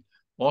rate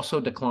also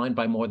declined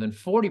by more than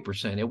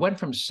 40%. It went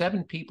from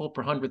 7 people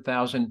per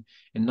 100,000 in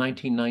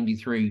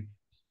 1993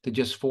 to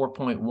just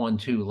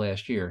 4.12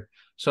 last year.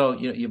 So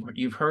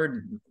you've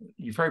heard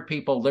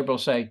people,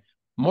 liberals, say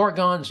more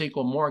guns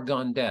equal more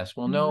gun deaths.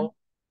 Well, no,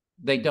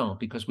 they don't,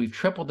 because we've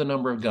tripled the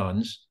number of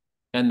guns,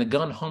 and the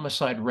gun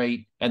homicide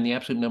rate and the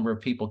absolute number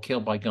of people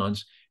killed by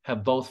guns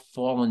have both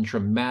fallen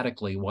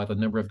dramatically while the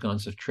number of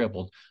guns have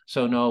tripled.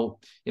 So no,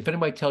 if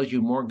anybody tells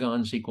you more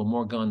guns equal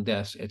more gun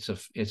deaths,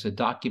 it's a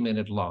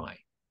documented lie.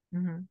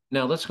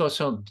 Now let's go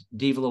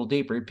dive a little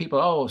deeper.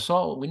 People,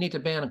 assault, we need to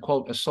ban,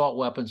 quote, assault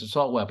weapons.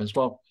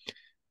 Well,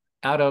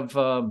 out of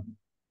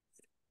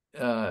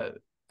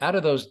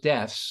those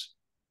deaths,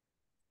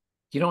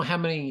 you know how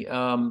many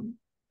out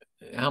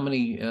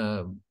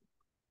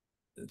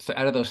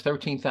of those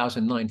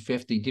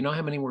 13,950, do you know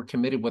how many were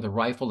committed with a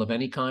rifle of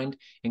any kind,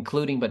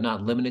 including but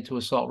not limited to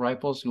assault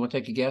rifles? You want to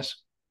take a guess?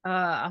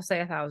 I'll say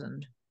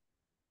 1,000.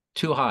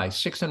 Too high,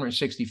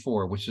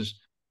 664, which is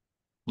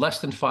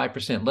less than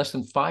 5%. Less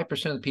than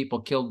 5% of the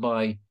people killed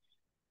by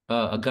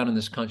a gun in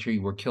this country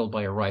were killed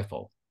by a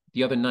rifle.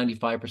 The other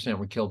 95%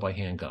 were killed by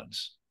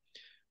handguns.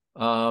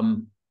 Now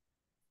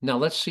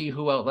let's see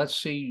who else. Let's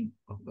see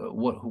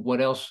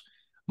what else.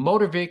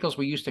 Motor vehicles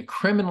were used to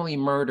criminally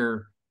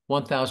murder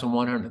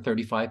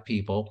 1,135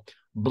 people.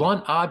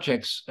 Blunt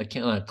objects,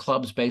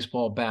 clubs,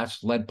 baseball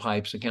bats, lead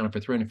pipes, accounted for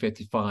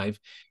 355.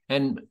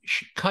 And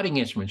cutting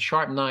instruments,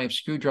 sharp knives,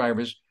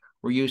 screwdrivers,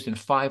 were used in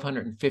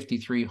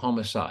 553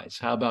 homicides.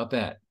 How about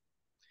that?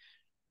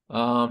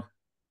 Now,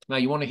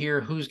 you want to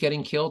hear who's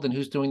getting killed and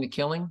who's doing the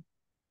killing?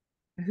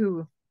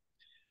 Who?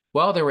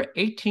 Well, there were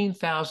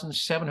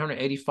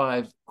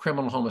 18,785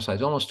 criminal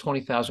homicides, almost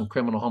 20,000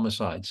 criminal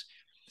homicides,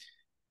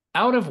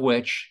 out of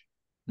which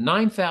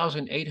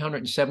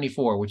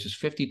 9,874, which is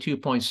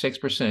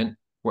 52.6%,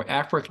 were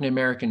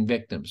African-American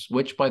victims,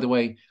 which, by the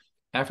way,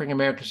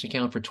 African-Americans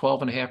account for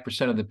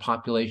 12.5% of the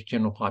population,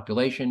 general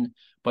population,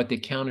 but they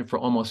accounted for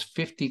almost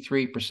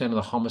 53% of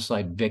the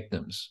homicide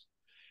victims.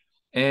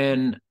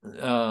 And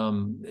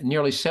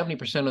nearly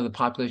 70% of the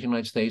population of the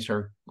United States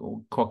are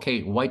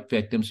Caucasian white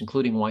victims,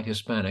 including white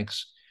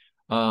Hispanics,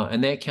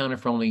 and they accounted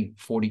for only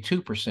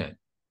 42%.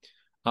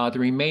 The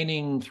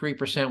remaining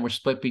 3% were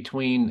split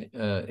between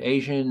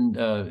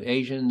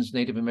Asians,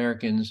 Native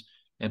Americans,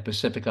 and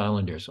Pacific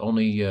Islanders.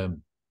 Only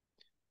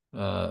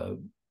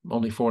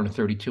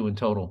 432 in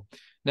total.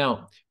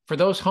 Now, for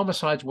those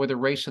homicides where the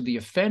race of the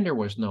offender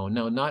was known,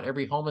 now not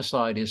every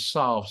homicide is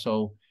solved,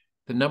 so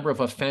the number of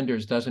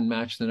offenders doesn't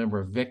match the number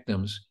of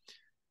victims.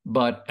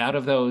 But out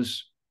of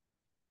those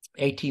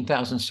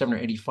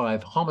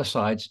 18,785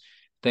 homicides,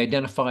 they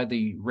identified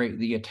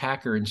the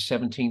attacker in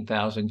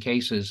 17,000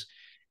 cases.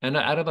 And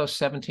out of those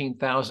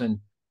 17,000,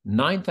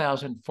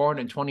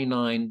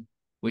 9,429,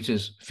 which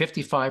is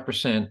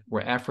 55%,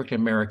 were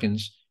African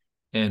Americans,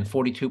 and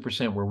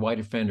 42% were white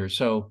offenders.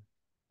 So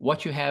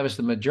what you have is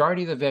the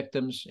majority of the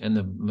victims and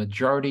the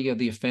majority of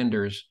the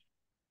offenders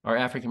are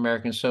African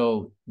Americans.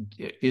 So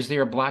is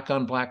there a black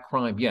on black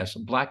crime? Yes,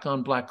 black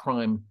on black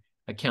crime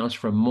accounts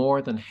for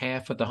more than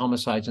half of the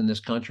homicides in this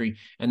country.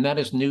 And that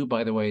is new,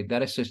 by the way.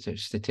 That is a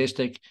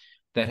statistic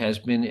that has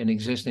been in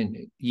existence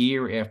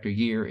year after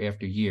year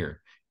after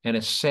year. And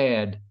it's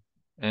sad.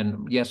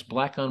 And yes,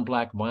 black on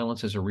black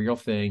violence is a real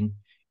thing.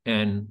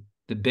 And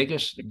the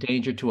biggest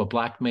danger to a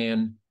black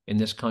man in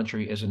this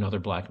country is another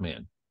black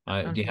man.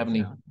 Do you have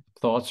any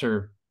thoughts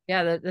or?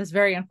 Yeah, that's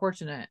very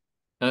unfortunate.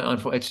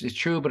 It's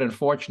true, but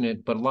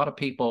unfortunate. But a lot of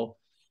people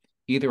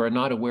either are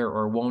not aware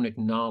or won't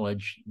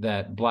acknowledge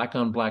that black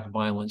on black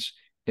violence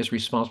is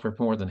responsible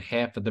for more than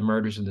half of the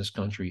murders in this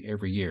country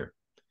every year.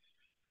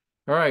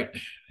 All right.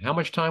 How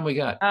much time we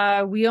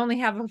got? We only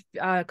have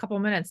a couple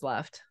minutes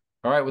left.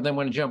 All right. Well, then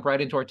we're going to jump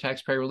right into our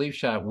taxpayer relief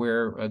shot,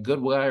 where a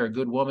good guy or a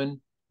good woman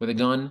with a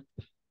gun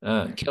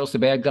kills the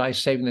bad guy,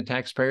 saving the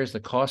taxpayers the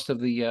cost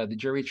of the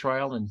jury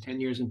trial and 10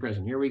 years in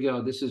prison. Here we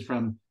go. This is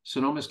from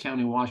Sonoma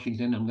County,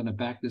 Washington. I'm going to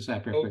back this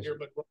up here.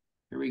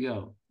 Here we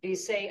go. You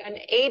say an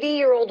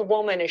 80-year-old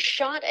woman is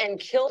shot and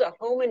killed a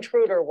home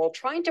intruder while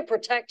trying to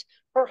protect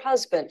her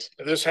husband.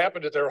 This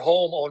happened at their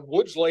home on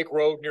Woods Lake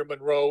Road near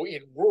Monroe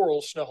in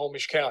rural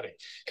Snohomish County.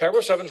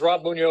 KIRO 7's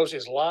Rob Munoz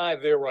is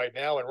live there right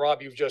now. And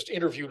Rob, you've just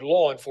interviewed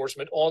law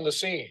enforcement on the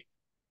scene.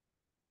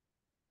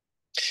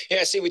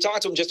 Yeah, see, we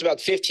talked to him just about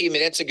 15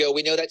 minutes ago.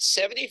 We know that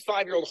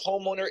 75-year-old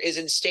homeowner is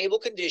in stable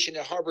condition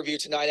at Harborview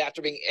tonight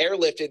after being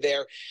airlifted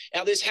there.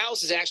 Now, this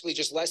house is actually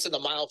just less than a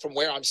mile from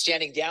where I'm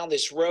standing down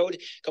this road,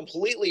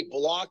 completely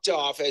blocked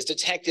off as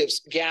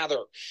detectives gather.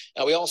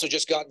 Now, we also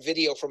just got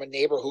video from a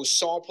neighbor who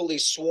saw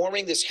police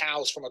swarming this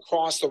house from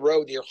across the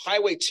road near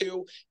Highway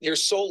 2 near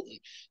Solton.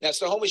 Now,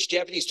 Snohomish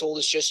deputies told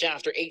us just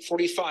after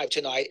 8:45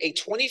 tonight, a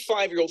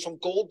 25-year-old from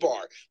Gold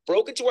Bar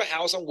broke into a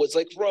house on Woods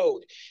Lake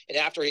Road. And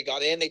after he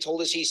got in, they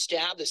told us he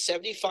stabbed the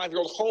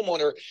 75-year-old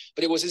homeowner,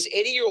 but it was his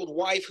 80-year-old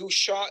wife who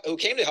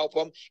came to help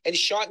him and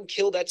shot and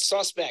killed that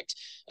suspect.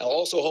 Now,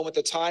 also home at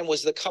the time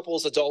was the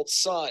couple's adult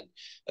son.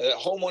 The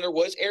homeowner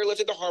was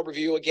airlifted to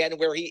Harborview again,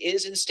 where he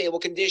is in stable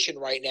condition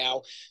right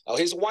now.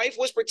 His wife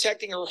was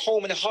protecting her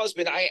home and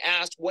husband. I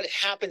asked what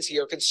happens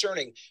here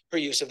concerning her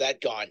use of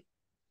that gun.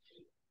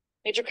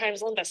 Major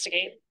Crimes will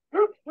investigate.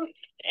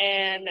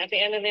 And at the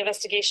end of the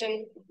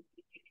investigation,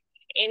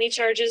 any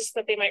charges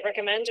that they might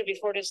recommend would be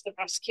forwarded to the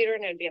prosecutor,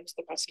 and it would be up to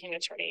the prosecuting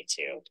attorney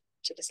to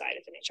decide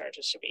if any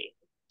charges should be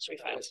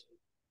filed.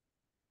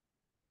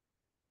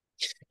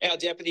 Now,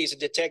 deputies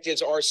and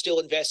detectives are still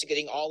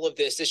investigating all of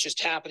this. This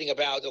just happening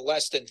about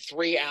less than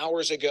 3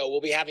 hours ago. We'll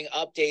be having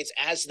updates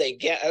as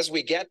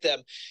we get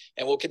them,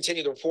 and we'll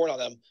continue to report on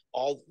them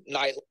all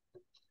night.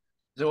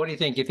 So what do you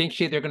think? You think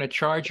they're going to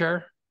charge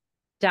her?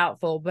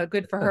 Doubtful, but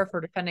good for her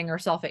for defending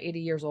herself at 80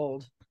 years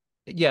old.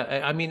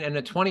 Yeah, I mean, and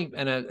a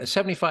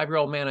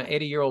 75-year-old man, an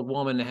 80-year-old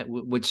woman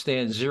would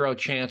stand zero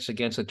chance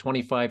against a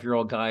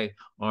 25-year-old guy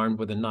armed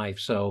with a knife.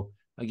 So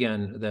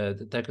again, the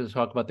detectives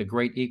talk about the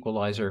great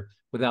equalizer.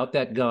 Without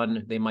that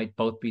gun, they might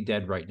both be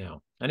dead right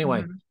now.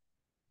 Anyway,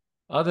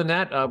 other than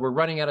that, we're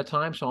running out of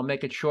time, so I'll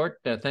make it short.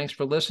 Thanks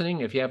for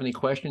listening. If you have any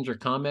questions or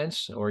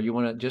comments, or you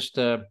want to just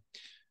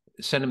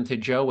send them to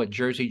Joe at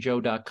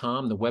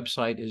jerseyjoe.com. The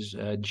website is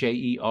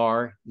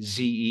JERZEE,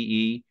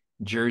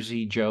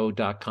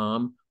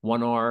 jerseyjoe.com.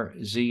 1 R,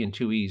 Z, and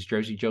 2 E's,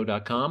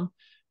 jerseyjoe.com.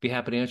 Be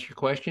happy to answer your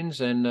questions,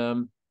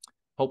 and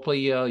hopefully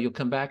you'll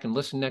come back and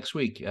listen next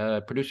week.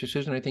 Producer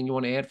Susan, anything you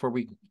want to add before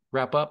we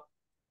wrap up?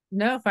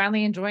 No,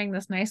 finally enjoying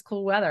this nice,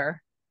 cool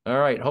weather. All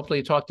right.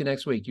 Hopefully talk to you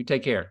next week. You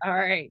take care. All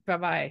right.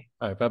 Bye-bye.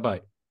 All right.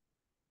 Bye-bye.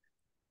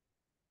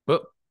 Oh,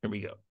 here we go.